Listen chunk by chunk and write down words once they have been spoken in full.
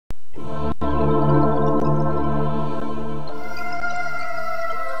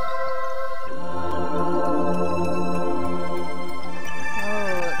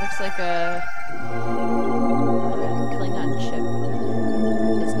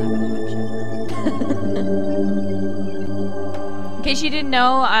case you didn't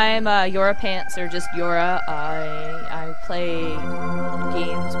know, I'm Yora Pants, or just Yora. I play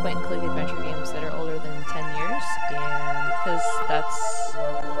games, point-and-click adventure games that are older than 10 years, and because that's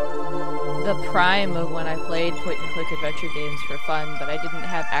the prime of when I played point-and-click adventure games for fun, but I didn't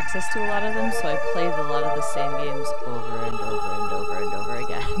have access to a lot of them, so I played a lot of the same games over and over and over and over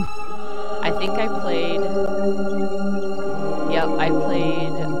again. I think I played... Yep, I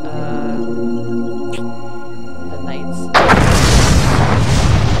played, the Knights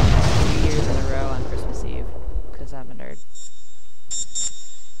 2 years in a row on Christmas Eve, because I'm a nerd.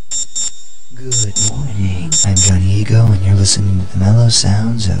 Good morning, I'm Johnny Ego, and you're listening to the mellow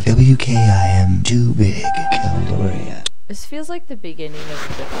sounds of WKIM Too Big, Caledoria. This feels like the beginning of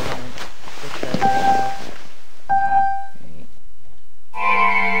the development with the radio.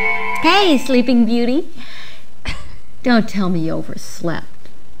 Hey, Sleeping Beauty. Don't tell me you overslept.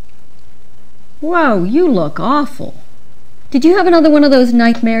 Whoa, you look awful. Did you have another one of those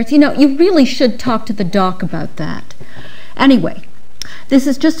nightmares? You know, you really should talk to the doc about that. Anyway, this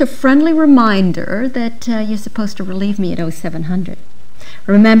is just a friendly reminder that you're supposed to relieve me at 0700.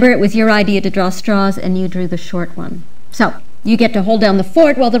 Remember, it was your idea to draw straws, and you drew the short one. So, you get to hold down the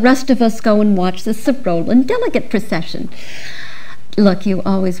fort while the rest of us go and watch the Sorolan delegate procession. Look, you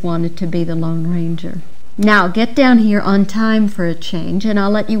always wanted to be the Lone Ranger. Now, get down here on time for a change, and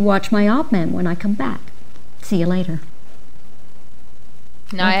I'll let you watch my op man when I come back. See you later.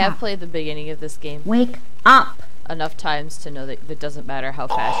 Now, I have played the beginning of this game. Wake up! Enough times to know that it doesn't matter how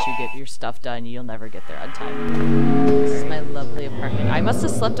fast you get your stuff done, you'll never get there on time. This is my lovely apartment. I must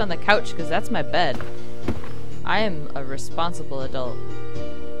have slept on the couch, because that's my bed. I am a responsible adult.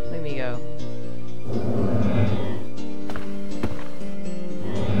 Let me go.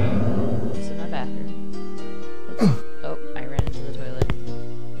 This is my bathroom. Oh, I ran into the toilet.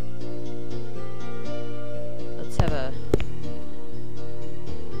 Let's have a...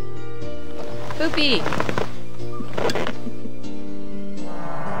 Poopy!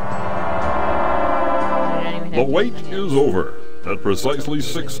 The wait is over. At precisely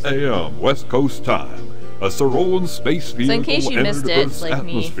 6 a.m. West Coast time, a Sorolan space vehicle entered Earth's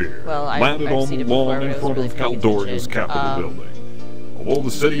atmosphere, landed on the lawn in front of Caldoria's Capitol building. Although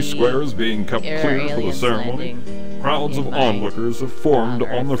the city square is being kept clear for the ceremony, crowds of onlookers have formed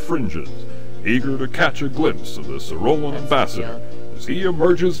on the fringes, eager to catch a glimpse of the Sorolan ambassador as he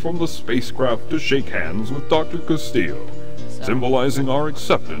emerges from the spacecraft to shake hands with Dr. Castillo, symbolizing our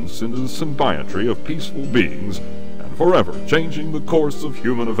acceptance into the symbiontry of peaceful beings and forever changing the course of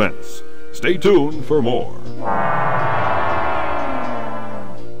human events. Stay tuned for more.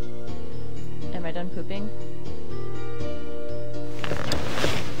 Am I done pooping?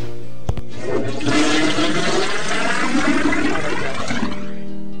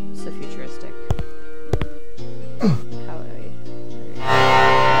 So futuristic. How are you?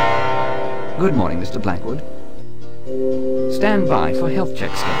 Good morning, Mr. Blackwood. Stand by for health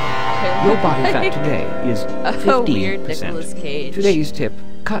check scan. Your body fat today is 15%. Weird Nicolas Cage. Today's tip,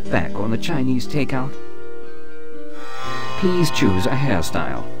 cut back on the Chinese takeout. Please choose a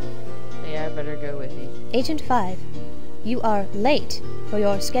hairstyle. Yeah, I better go with you. Agent 5, you are late for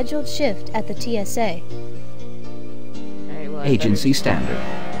your scheduled shift at the TSA. Alright, well, Agency standard.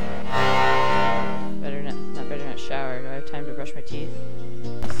 Better not shower. Do I have time to brush my teeth?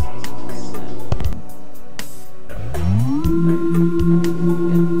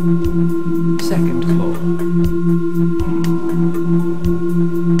 Second floor.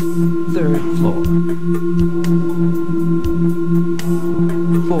 Third floor.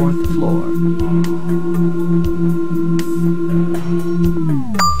 Fourth floor.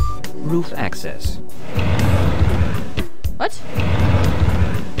 Roof access. What?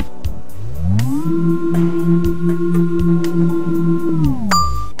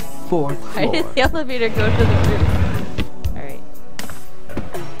 Fourth floor. Why did the elevator go to the roof? Alright.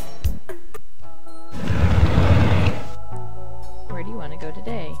 Where do you want to go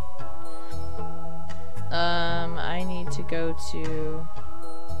today? I need to go to...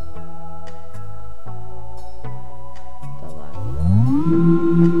 the lobby.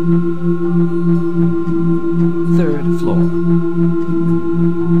 Third floor.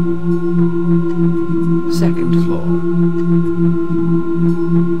 Second floor.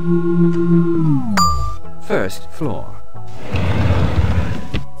 First floor.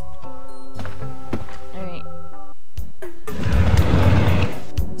 Alright.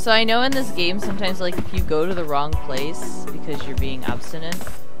 So I know in this game sometimes, like, if you go to the wrong place because you're being obstinate...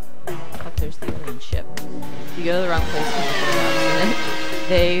 Fuck, there's the alien ship. If you go to the wrong place because you're being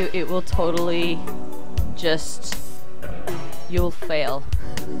obstinate, it will totally just... you'll fail.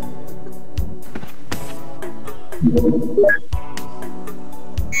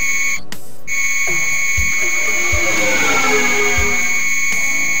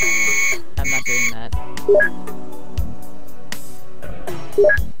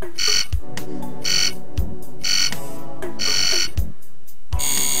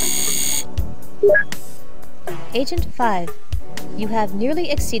 Agent 5, you have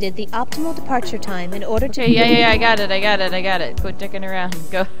nearly exceeded the optimal departure time in order to... Okay, yeah, I got it. Quit dicking around.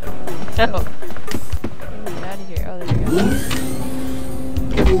 Go. Go. Get out of here. Oh, there we go.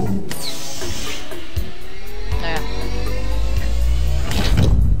 Yeah.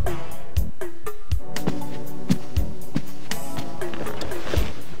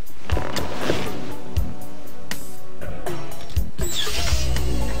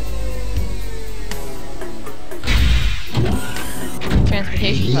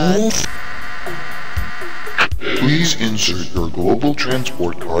 Transportation pod. Please insert your global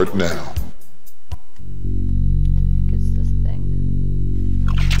transport card now. It's this thing.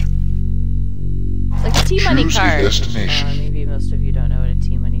 It's like a T-Money card. Destination. Maybe most of you don't know what a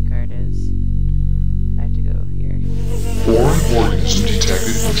T-Money card is. I have to go here. Foreign organism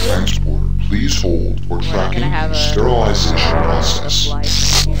detected in transport. Please hold for tracking and sterilization process.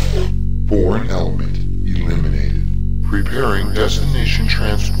 Foreign element eliminated. Preparing destination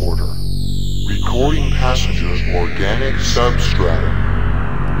transporter. Recording passengers organic substratum.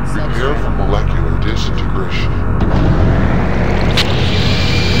 Prepare for molecular disintegration.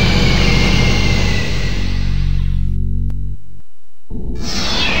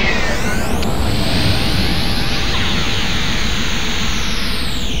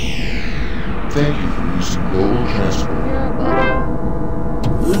 Thank you for using global transport. You're welcome.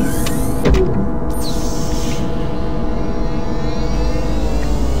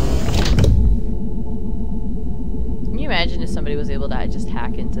 Imagine if somebody was able to just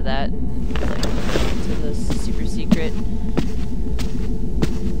hack into that and like into this super secret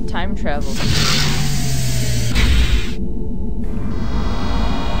time travel. Nice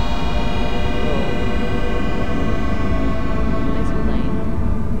plane.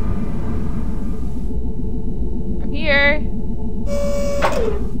 I'm here.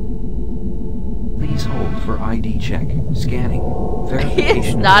 Please hold for ID check. Scanning. Verification.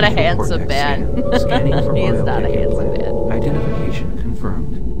 He's not a handsome man. Scanning for He is not a handsome man. Identification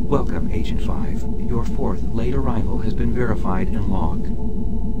confirmed. Welcome, Agent 5. Your fourth late arrival has been verified and logged.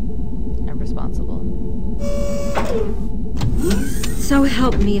 I'm responsible. So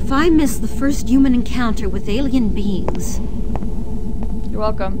help me if I miss the first human encounter with alien beings. You're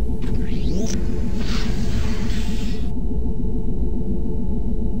welcome.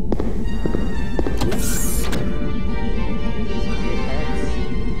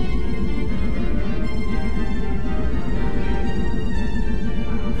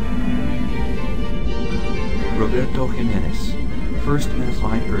 Roberto Jimenez, first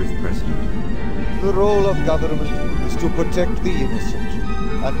unified Earth president. The role of government is to protect the innocent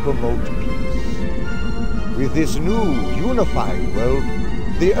and promote peace. With this new, unified world,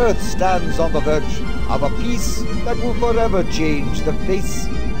 the Earth stands on the verge of a peace that will forever change the face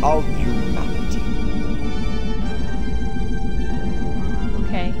of humanity.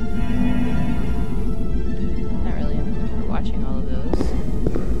 Okay. Not really in the mood for watching all of those.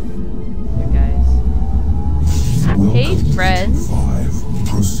 Here, guys. Hey, friends. 5.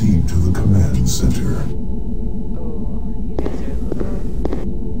 Proceed to the command center. Oh, you guys are a little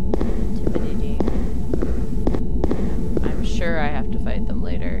intimidating. I'm sure I have to fight them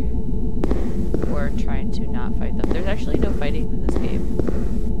later. Or trying to not fight them. There's actually no fighting in this game.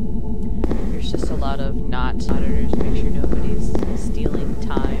 There's just a lot of not auditors, make sure nobody's stealing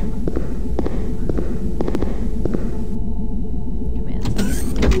time. Command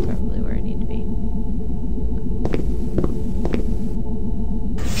center is probably where I need to be.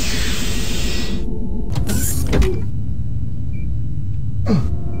 How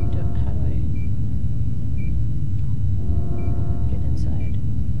do I get inside?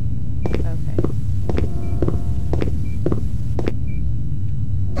 Okay.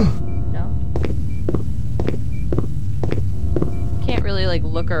 No? Can't really like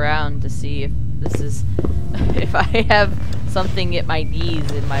look around to see if this is if I have something at my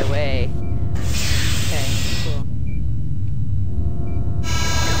knees in my way. Okay, cool.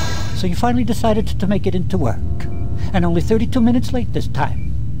 So you finally decided to make it into work, and only 32 minutes late this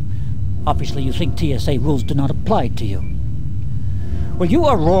time. Obviously you think TSA rules do not apply to you. Well, you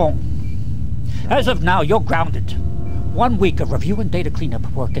are wrong. As of now, you're grounded. 1 week of review and data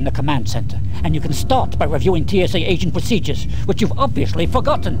cleanup work in the command center, and you can start by reviewing TSA agent procedures, which you've obviously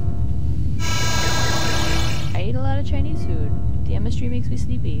forgotten. I ate a lot of Chinese food. The chemistry makes me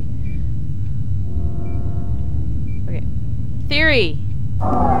sleepy. Okay. Theory!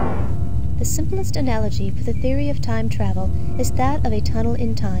 The simplest analogy for the theory of time travel is that of a tunnel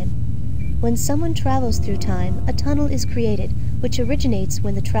in time. When someone travels through time, a tunnel is created, which originates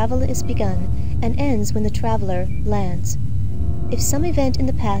when the travel is begun and ends when the traveler lands. If some event in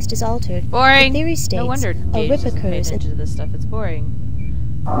the past is altered, boring. The theory states no wonder a rip occurs. Pay attention to this stuff. It's boring.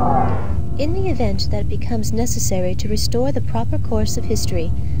 In the event that it becomes necessary to restore the proper course of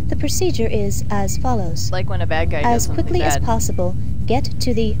history, the procedure is as follows. Like when a bad guy does something quickly bad. as possible, get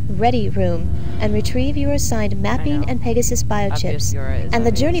to the Ready Room and retrieve your assigned mapping and Pegasus biochips and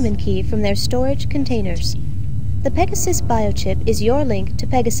the Journeyman key from their storage containers. The Pegasus biochip is your link to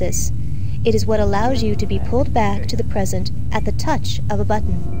Pegasus. It is what allows you to be pulled back to the present at the touch of a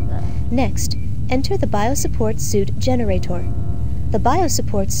button. Next, enter the biosupport suit generator. The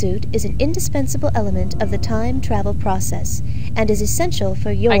biosupport suit is an indispensable element of the time travel process and is essential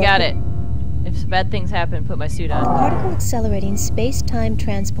for your... I got it. If bad things happen, put my suit on. Particle accelerating space-time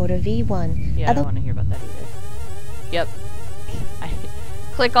transporter V1. Yeah, I don't want to hear about that either. Yep.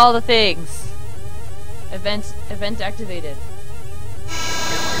 Click all the things. Event activated.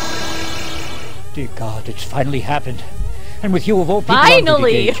 Dear God, it's finally happened. And with you of all people,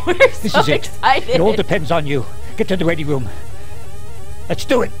 finally! We're this so is it. excited. It all depends on you. Get to the ready room. Let's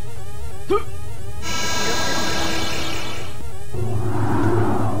do it.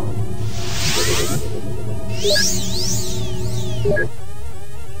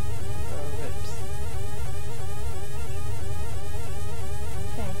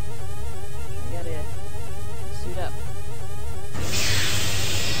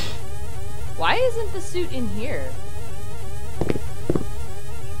 Why isn't the suit in here?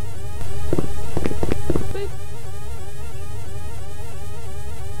 Boop.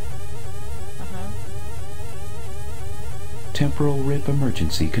 Temporal rip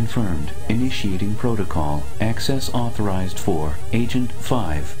emergency confirmed. Initiating protocol. Access authorized for Agent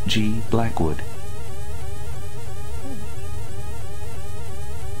 5, G. Blackwood.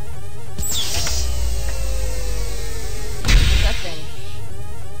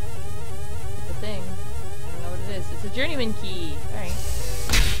 Journeyman key. Alright.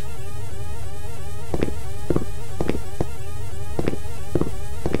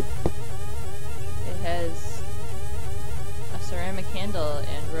 It has a ceramic handle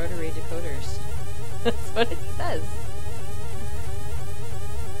and rotary decoders. That's what it says.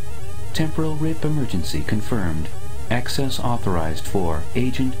 Temporal rip emergency confirmed. Access authorized for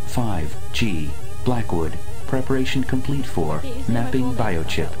Agent 5, G. Blackwood. Preparation complete for Mapping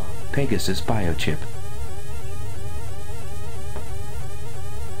Biochip. Pegasus Biochip.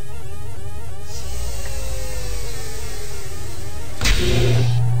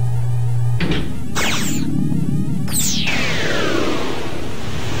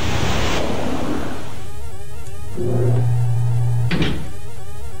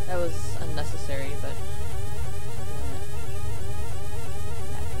 That was unnecessary, but I'm doing it.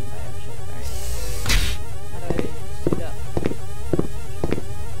 Mapping biochip. Alright. How do I suit up?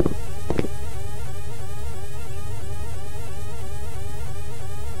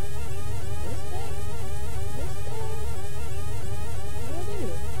 This thing? This thing? What do I do?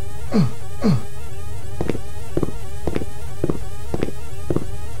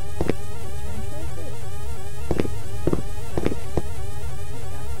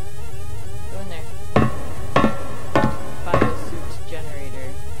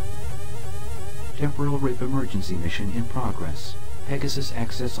 Temporal rip emergency mission in progress. Pegasus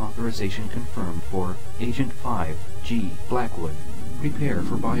access authorization confirmed for Agent 5, G. Blackwood. Prepare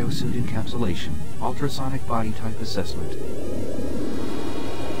for biosuit encapsulation. Ultrasonic body type assessment. He's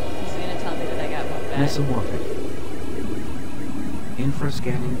gonna tell me that I got one back. Mesomorphic.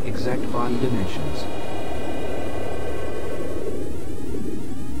 Infrascanning exact body dimensions.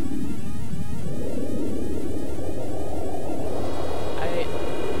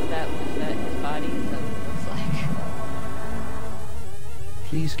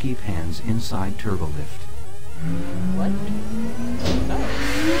 Please keep hands inside turbolift. What?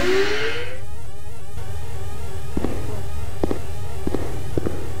 Oh.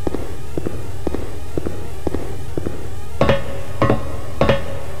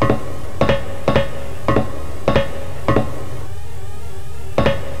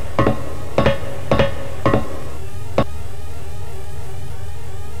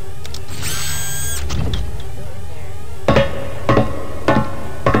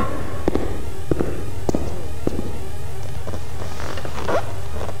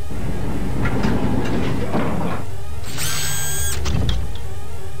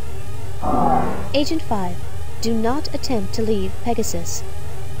 Agent 5, do not attempt to leave Pegasus.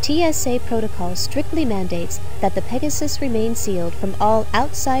 TSA protocol strictly mandates that the Pegasus remain sealed from all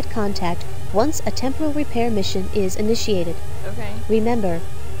outside contact once a temporal repair mission is initiated. Okay. Remember,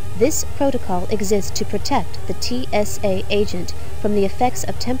 This protocol exists to protect the TSA agent from the effects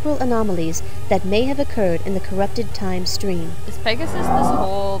of temporal anomalies that may have occurred in the corrupted time stream. Is Pegasus this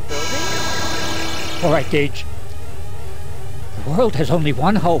whole building? All right, Gage. The world has only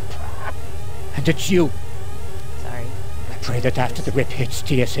one hope, and it's you. Sorry. I pray that after the rip hits,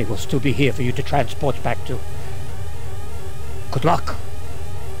 TSA will still be here for you to transport back to. Good luck.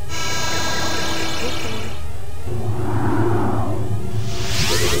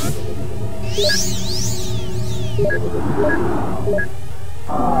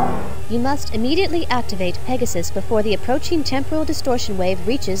 You must immediately activate Pegasus before the approaching temporal distortion wave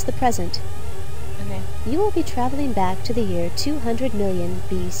reaches the present. Okay. You will be traveling back to the year 200 million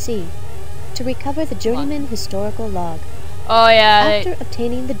BC to recover the Journeyman historical log. Oh yeah. After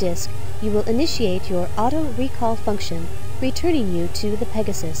obtaining the disk, you will initiate your auto-recall function, returning you to the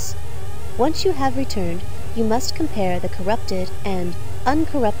Pegasus. Once you have returned, you must compare the corrupted and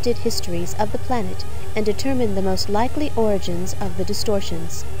uncorrupted histories of the planet and determine the most likely origins of the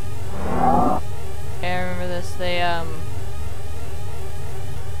distortions. Yeah, I remember this.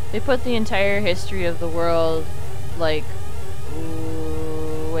 They put the entire history of the world, like,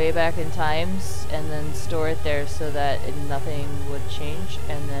 way back in times, and then store it there so that nothing would change,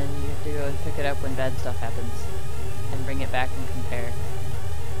 and then you have to go and pick it up when bad stuff happens, and bring it back and compare.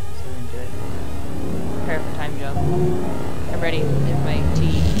 So we're gonna do it. Prepare for time jump. I'm ready with my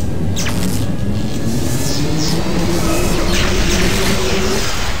tea.